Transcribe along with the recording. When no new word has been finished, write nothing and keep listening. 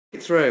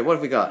Through. What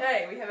have we got?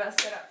 Okay, we have our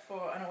setup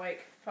for an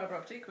awake fibre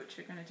optic, which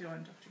we're going to do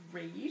on Dr.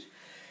 Reid.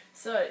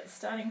 So,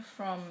 starting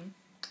from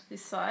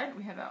this side,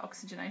 we have our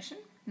oxygenation,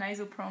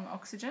 nasal prong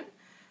oxygen,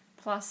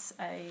 plus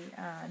a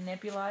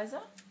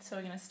nebulizer. So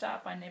we're going to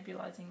start by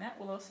nebulizing that.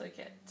 We'll also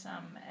get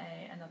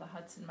another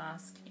Hudson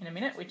mask in a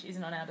minute, which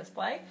isn't on our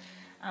display,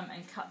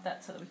 and cut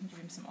that so that we can give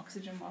him some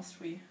oxygen whilst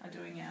we are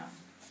doing our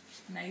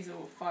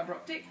nasal fibre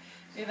optic.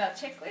 We have our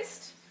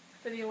checklist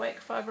for the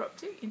awake fibre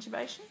optic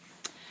intubation.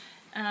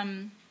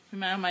 We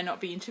may or may not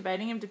be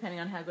intubating him depending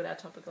on how good our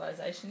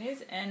topicalisation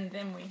is. And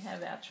then we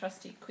have our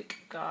trusty quick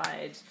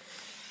guide,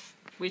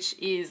 which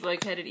is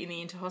located in the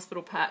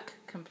inter-hospital pack,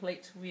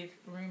 complete with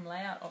room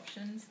layout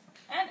options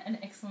and an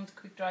excellent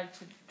quick guide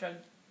to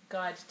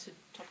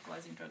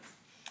topicalising drugs.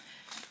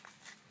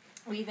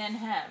 We then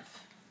have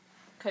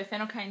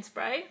cofenocaine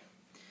spray.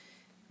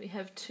 We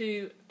have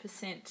 2%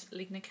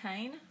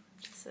 lignocaine,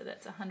 so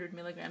that's 100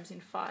 milligrams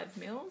in 5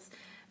 mils.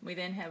 We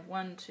then have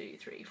 1, 2,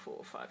 3,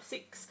 4, 5,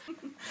 6.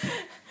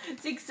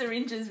 6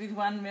 syringes with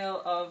 1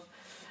 ml of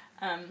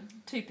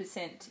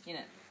 2% in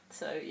it.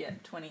 So yeah,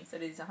 20. So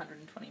it is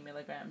 120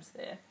 milligrams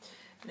there.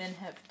 We then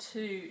have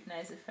 2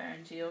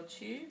 nasopharyngeal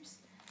tubes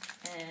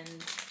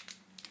and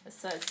a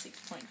size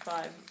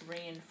 6.5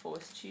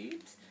 reinforced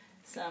tubes.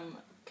 Some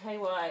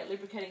KY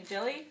lubricating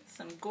jelly,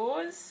 some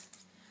gauze,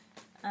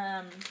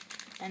 and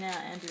our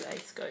Ambu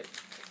aScope,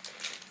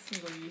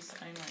 single use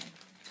only,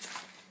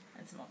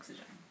 and some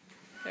oxygen.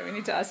 So we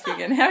need to ask you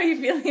again, how are you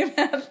feeling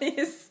about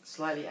this?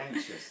 Slightly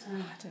anxious. Oh,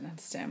 I don't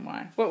understand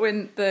why. What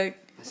when the...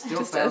 I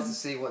still fail to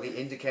see what the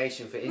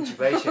indication for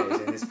intubation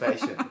is in this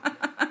patient.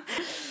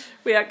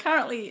 We are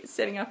currently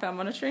setting up our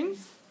monitoring,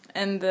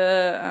 and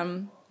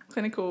the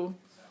clinical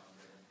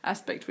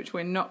aspect which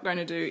we're not going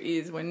to do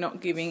is we're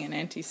not giving an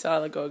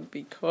antisialogogue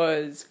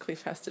because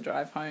Cliff has to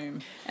drive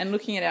home. And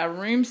looking at our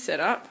room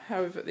setup,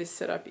 how we've got this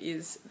set up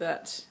is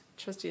that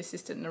trusty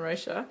assistant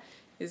Narosha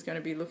is going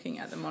to be looking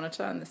at the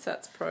monitor and the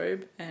SATS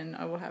probe, and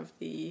I will have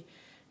the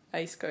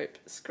aScope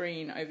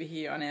screen over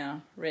here on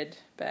our red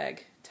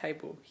bag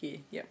table here,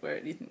 where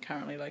it isn't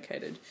currently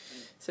located.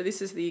 So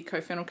this is the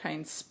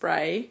cofenocaine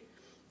spray.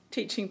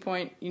 Teaching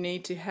point, you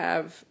need to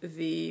have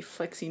the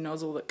flexi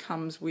nozzle that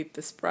comes with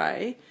the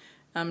spray.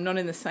 Not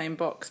in the same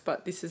box,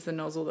 but this is the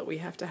nozzle that we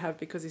have to have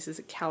because this is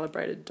a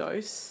calibrated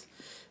dose.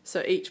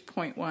 So each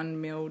 0.1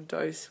 mil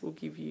dose will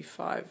give you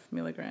 5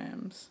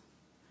 milligrams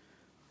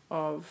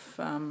of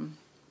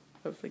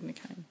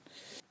lignocaine.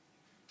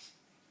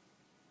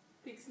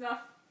 Big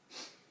snuff.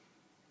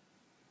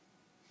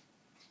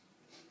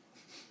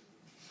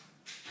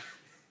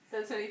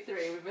 That's only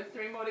 3. We've got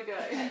 3 more to go.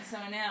 Okay, so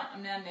I'm now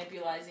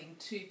nebulizing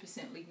 2%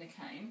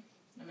 lignocaine.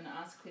 I'm going to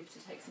ask Cliff to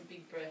take some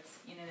big breaths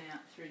in and out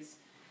through his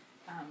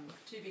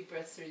 2 big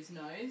breaths through his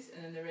nose,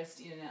 and then the rest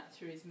in and out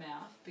through his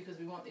mouth, because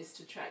we want this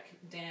to track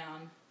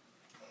down.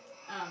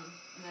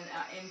 And then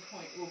our end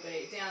point will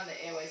be down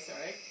the airway.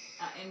 Sorry.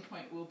 Our end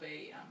point will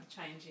be a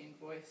change in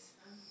voice.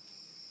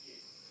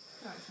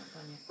 Oh, it's not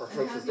done yet. I'll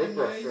take some big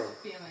breaths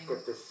feeling?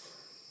 Get this.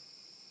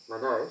 My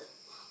nose.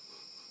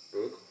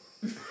 Big.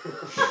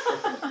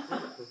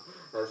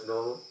 That's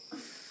normal.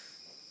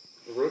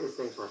 The weirdest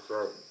thing's my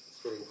throat. It's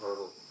feeling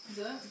horrible. Is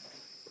it? Yeah.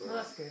 Well,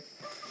 that's good.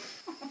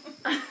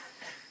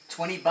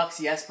 $20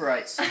 he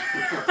aspirates. Can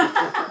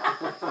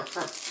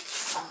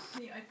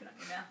you open up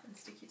your mouth and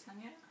stick your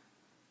tongue out?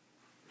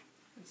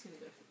 I'm just going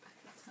to go for the back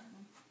of the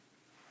tongue.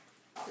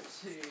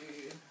 To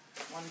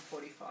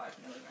 145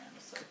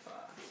 milligrams so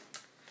far.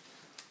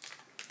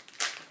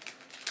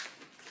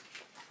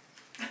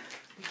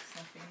 Big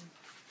snuffing.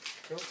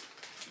 Cool.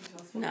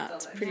 No,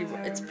 it's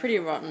pretty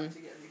rotten. To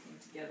get everything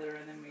together,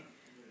 and then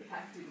the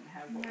pack didn't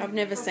have. I've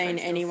never seen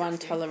anyone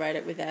tolerate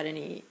it without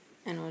any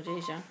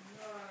analgesia.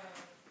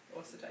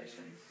 Or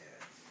sedation.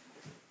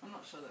 I'm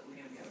not sure that we're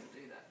going to be able to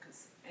do that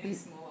because any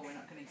smaller we're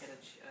not going to get a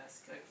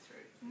scope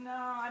through. No,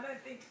 I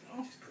don't think.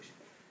 Oh. Just push it.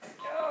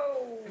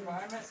 Oh,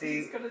 environment.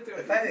 See, got to do the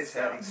it fact it's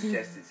hurting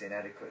suggests it's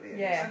inadequately.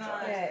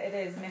 Yeah, it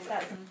is. And if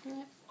that's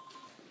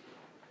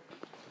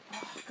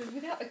because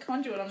without the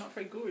conduit, I'm not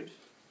very good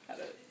at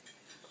it.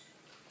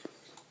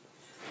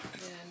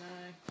 Yeah, no.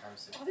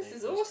 Oh, this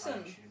is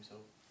awesome.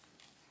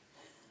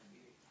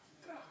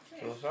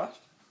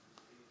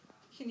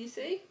 Can you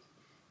see?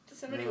 Does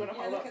somebody want to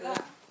hold up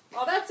that?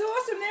 Oh, that's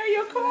awesome! There are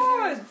your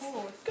chords.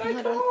 Go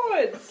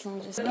chords.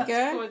 so that's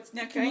go. Chords.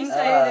 Now, can you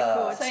say the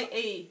chords? Say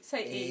E.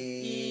 Say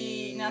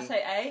E. Now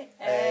say A.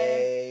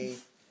 A.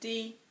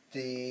 D.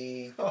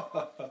 D.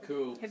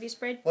 Cool. Have you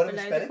spread What have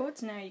below you the spread?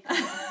 chords? No, you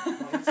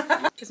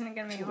can't. Isn't it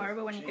going to be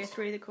horrible when you go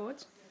through the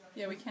chords?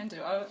 Yeah, we can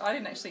do. I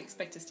didn't actually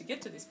expect us to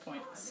get to this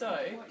point. So,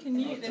 can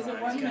you? There's a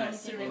 1 mil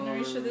syringe.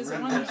 Narisha, there's a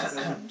 1 mil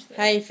syringe there.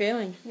 How are you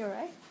feeling? You're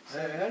right.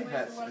 It only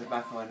hurts the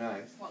back of my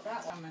nose. What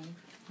that one?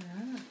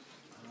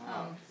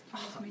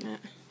 Yeah.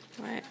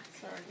 Right.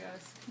 Sorry,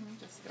 guys. Can we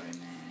just go in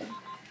there?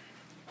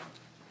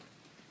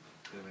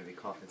 It'll make me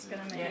cough. It's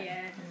going to make,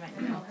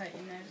 and it'll hurt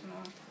your nerves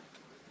more.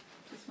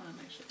 Just want to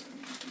make sure.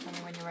 Tell me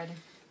when you're ready.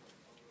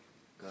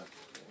 Go.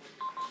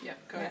 Yep,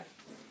 go. Yeah.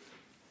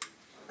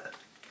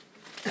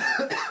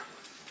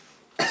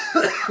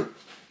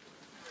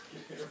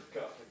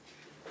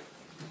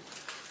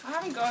 I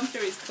haven't gone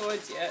through his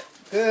cords yet.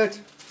 Good.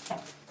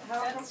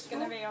 That's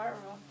going to be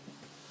horrible.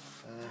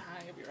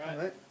 You'll be right.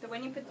 Alright. But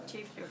when you put the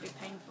tube through, it'll be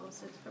painful,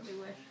 so it's probably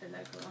worth the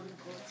local on the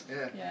cords.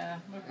 Yeah. Yeah,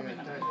 we're probably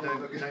Yeah,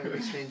 not. don't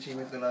be stingy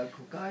with the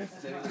local guys.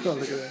 Oh,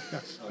 look at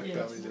that. I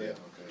can't do that.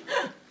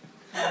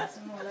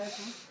 Some more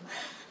local.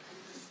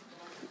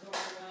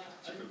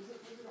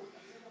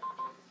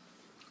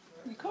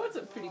 The cords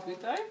are pretty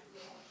good though.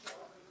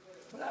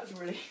 Well, that was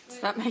really. Does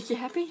that make you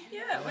happy?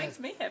 Yeah, it makes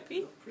me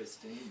happy.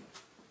 Pristine.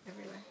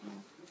 Everywhere.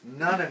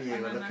 None of you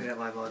are looking at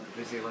my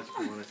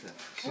physiological monitor.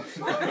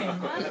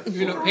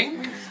 You look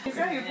pink.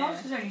 Your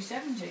pulse is only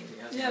 70.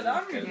 Yeah,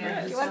 that would be Do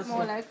good. you want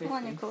more local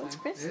on your cords,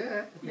 Chris?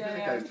 Yeah, you're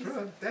Yeah, going to go through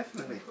them,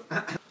 definitely.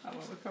 Oh, well,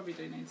 we probably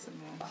do need some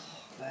more.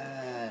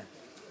 Man.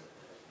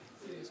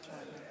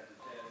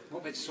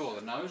 What bit's sore,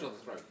 the nose or the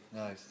throat?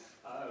 Nice.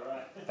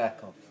 Back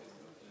on.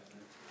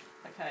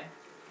 Okay.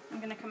 I'm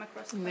going to come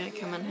across. I'm going to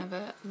come and have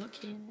a look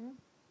here now.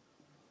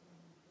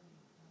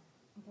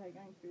 Okay,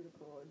 going through the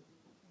cords.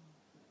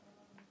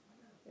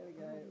 There we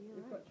go.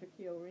 We've got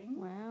tracheal ring.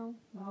 Wow,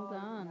 well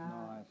done.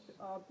 Nice.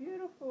 Oh,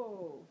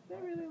 beautiful. They're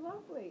really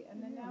lovely.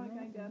 And then now we're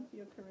going down to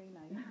your carina.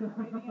 You're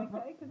breathing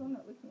okay? Because I'm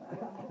not looking at you.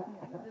 I'm looking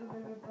at a little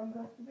bit of a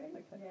bronchoscopy.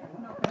 Okay. Yeah.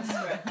 I'm not going to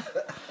sweat.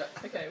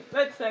 Okay,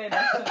 let's say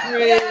enough.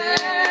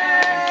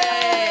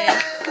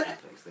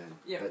 Thanks then.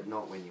 Yeah. But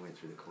not when you went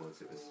through the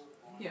cords, it was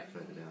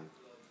further down.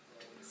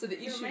 So the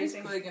issue is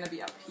clearly going to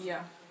be up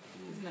here,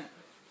 isn't it?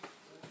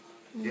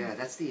 Yeah,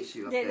 that's the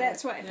issue up Yeah, there.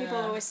 that's what people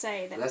Yeah. always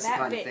say, that That's the that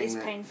kind of bit thing is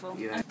that, painful.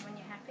 you know- When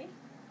you're happy,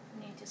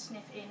 you need to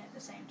sniff in at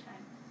the same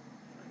time.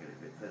 I get a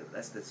bit further.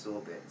 That's the sore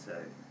bit, so I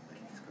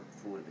can just go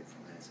forward a bit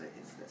from there so it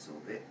hits that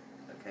sore bit.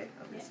 Okay,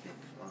 I'm going to Yeah. sniff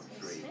on So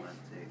three. sniff. 1,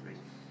 2, 3.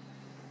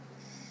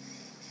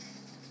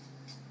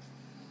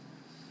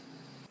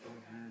 Oh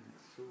man,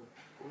 it's sore.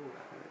 Oh, it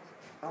hurts.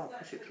 Oh,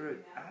 push it through.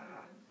 Ah.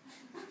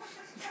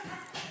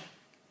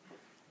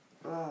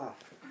 Ah.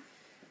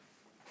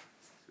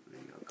 It's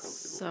really uncomfortable.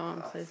 So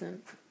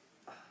unpleasant.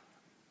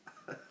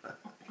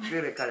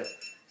 Feel it kind of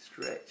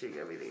stretching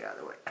everything out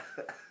of the way.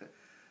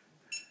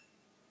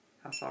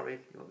 How far in?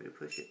 You want me to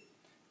push it?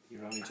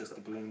 You're only just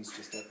the balloons,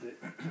 just at the.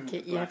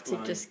 Okay, you have to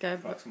line, just go.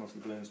 proximal to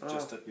the balloons,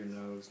 just at your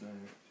nose now.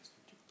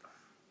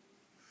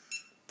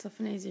 It's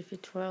often easier if you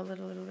twirl it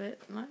a little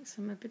bit, like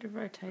a bit of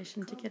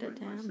rotation to get it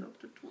Bring down. myself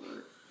to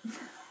twirl.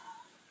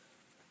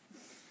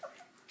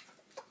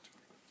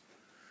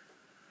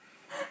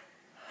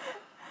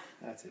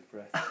 That's it,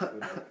 breath.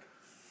 Good work.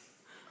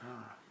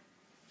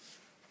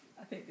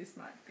 I think this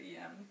might be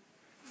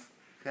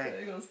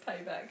Okay. Eagle's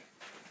payback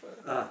for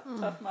Ah.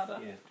 Tough Mudder.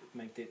 Yeah,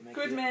 make it.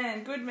 Good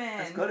man, good man.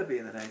 That's got to be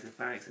in the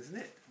nasopharynx, isn't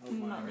it?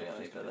 Not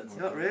really, but that's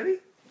Not really?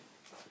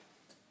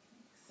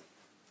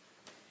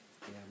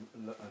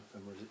 Yeah,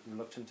 I'm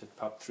reluctant to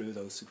pop through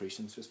those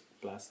secretions. Just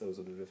blast those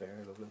out of the air,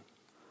 lovely.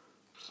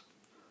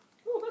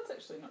 Oh, that's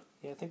actually not.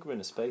 Yeah, I think we're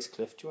in a space,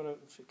 Cliff. Do you want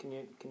to?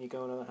 Can you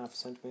go another half a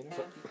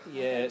centimetre?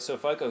 Yeah. So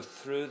if I go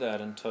through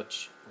that and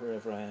touch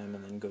wherever I am,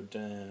 and then go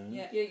down.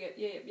 Yep.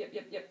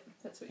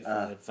 That's what you're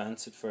If I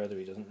advance it further,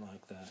 he doesn't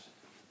like that.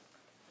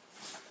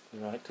 You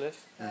right,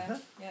 Cliff? Uh-huh.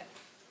 Yeah.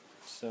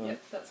 So.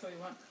 Yep, that's what we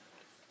want.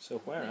 So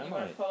where Then am you I?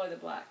 want to follow the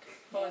black.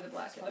 Follow the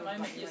black. At the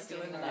moment, you're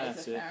still in the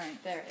That's it.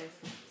 nasopharynx. There it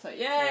is. So yay,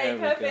 There we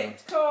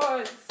perfect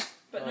chords.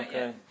 But not Okay,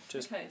 yet.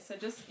 just Okay, so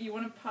just you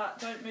want to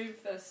don't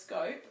move the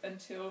scope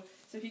until.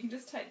 So if you can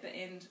just take the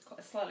end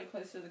slightly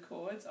closer to the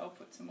chords, I'll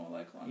put some more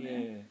local on there.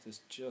 yeah. There's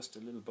just a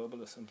little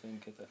bubble or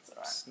something. Get that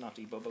alright.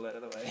 snotty bubble out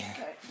of the way.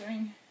 Okay,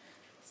 doing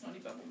snotty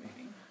bubble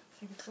moving.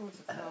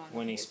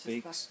 When he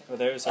speaks. Oh,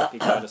 there's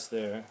epiglottis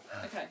there.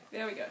 Okay,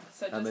 there we go.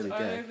 So Oh, just there we go.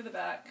 over the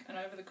back and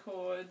over the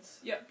chords.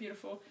 Yep,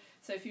 beautiful.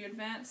 So if you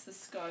advance the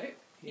scope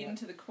Yeah.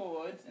 into the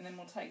chords, and then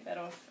we'll take that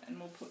off and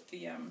we'll put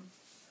the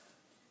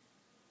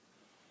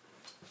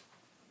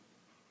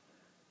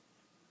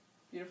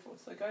Beautiful.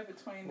 So go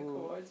between the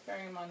chords,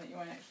 bearing in mind that you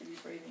won't actually be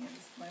breathing at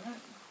this moment.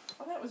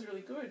 Oh, that was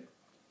really good.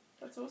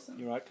 That's awesome.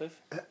 You right,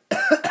 Cliff?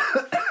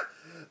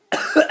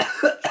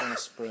 Trying to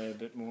spray a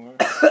bit more.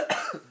 That's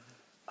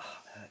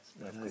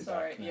good.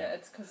 Sorry, back now. yeah,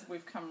 it's because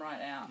we've come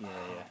right out. Yeah,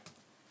 yeah.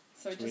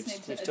 So we So just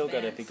need to we've still got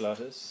advance.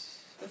 epiglottis.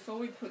 Before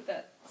we put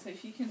that, so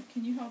if you can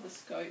you hold the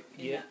scope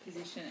in Yeah. that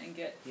position and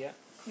get Yeah.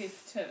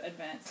 Cliff to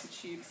advance the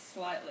tube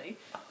slightly?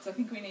 So I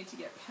think we need to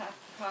get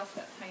past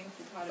that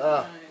painful part of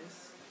Ah. the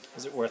nose.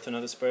 Is it worth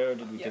another spray, or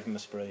did we Yep. give him a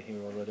spray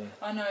here already?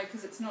 I know,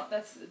 because it's not.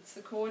 It's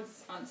the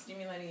chords aren't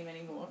stimulating him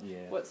anymore.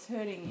 Yeah. What's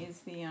hurting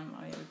is the Oh yeah,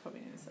 we probably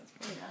need this. That's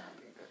probably Sorry.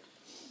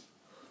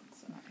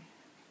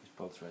 His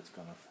pulse rate's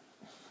gone up.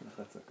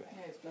 That's okay.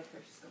 Yeah, his blood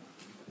pressure's gone up.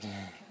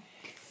 Okay.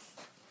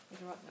 You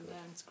can write them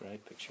down. It's a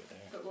great picture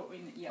there. But what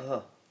we yeah.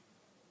 Oh.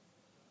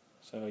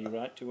 So are you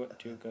right? Do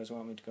you guys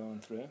want me to go on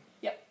through?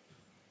 Yep.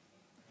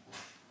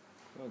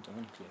 Well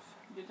done, Cliff.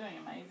 You're doing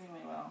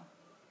amazingly well.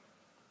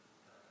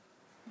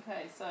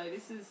 Okay, so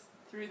this is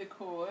through the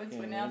chords. Yeah,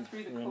 we're now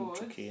through the we're chords.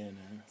 in trachea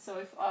now. So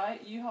if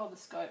you hold the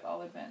scope,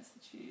 I'll advance the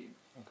tube.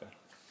 Okay.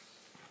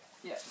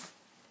 Yep.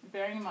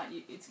 bearing in mind,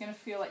 it's going to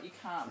feel like you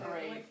can't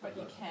breathe, but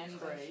you can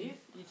breathe.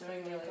 You're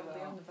doing really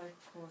well.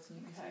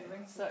 Okay,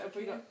 so if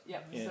we got,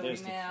 yep, Yeah, so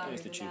there's we now, the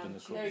tube in the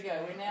front. there we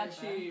go, we're now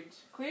tubed.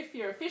 Cliff,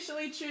 you're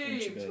officially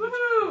tubed. Intubated.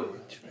 Woohoo!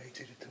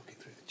 Intubated and talking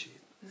through the tube.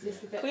 Is this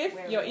the bit Cliff,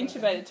 where you're we're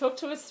intubated. Talk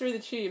to us through the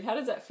tube. How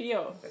does that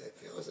feel? It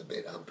feels a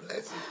bit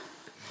unpleasant.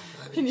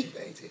 I'm Can you-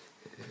 intubated.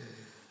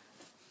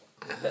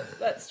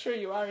 That's true,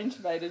 you are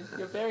intubated.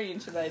 You're very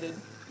intubated.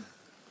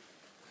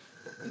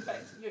 In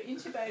fact, you're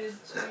intubated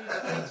to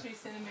 22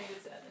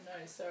 centimetres at the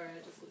nose. Sorry,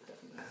 I just looked up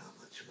in this. How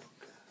much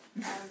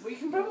longer? We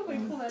can probably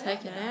pull that Take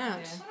out. it now. out.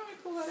 Why don't we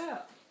pull that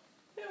out?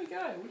 There we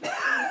go.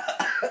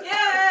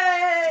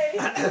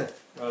 Yay!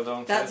 Well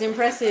done. That's Cliff.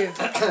 impressive.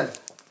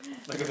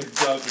 Like a big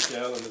dog with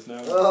gel in his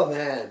nose. Oh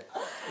man.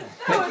 That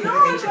Thank was you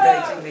for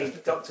awesome! intubating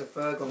me, Dr.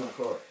 Ferg on the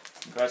court.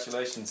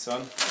 Congratulations,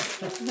 son.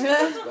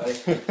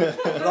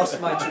 I've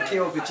lost my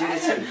tracheal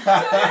virginity.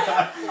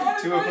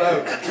 To a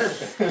bloke.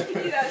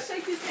 Can you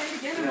shake his hand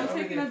again and we'll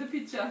take another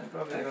picture.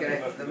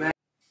 Okay, the man.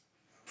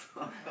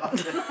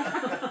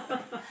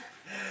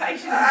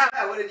 Patience.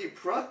 What did you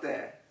prod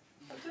there?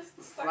 Just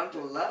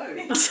Frontal lobe.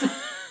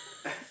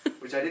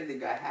 Which I didn't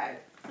think I had.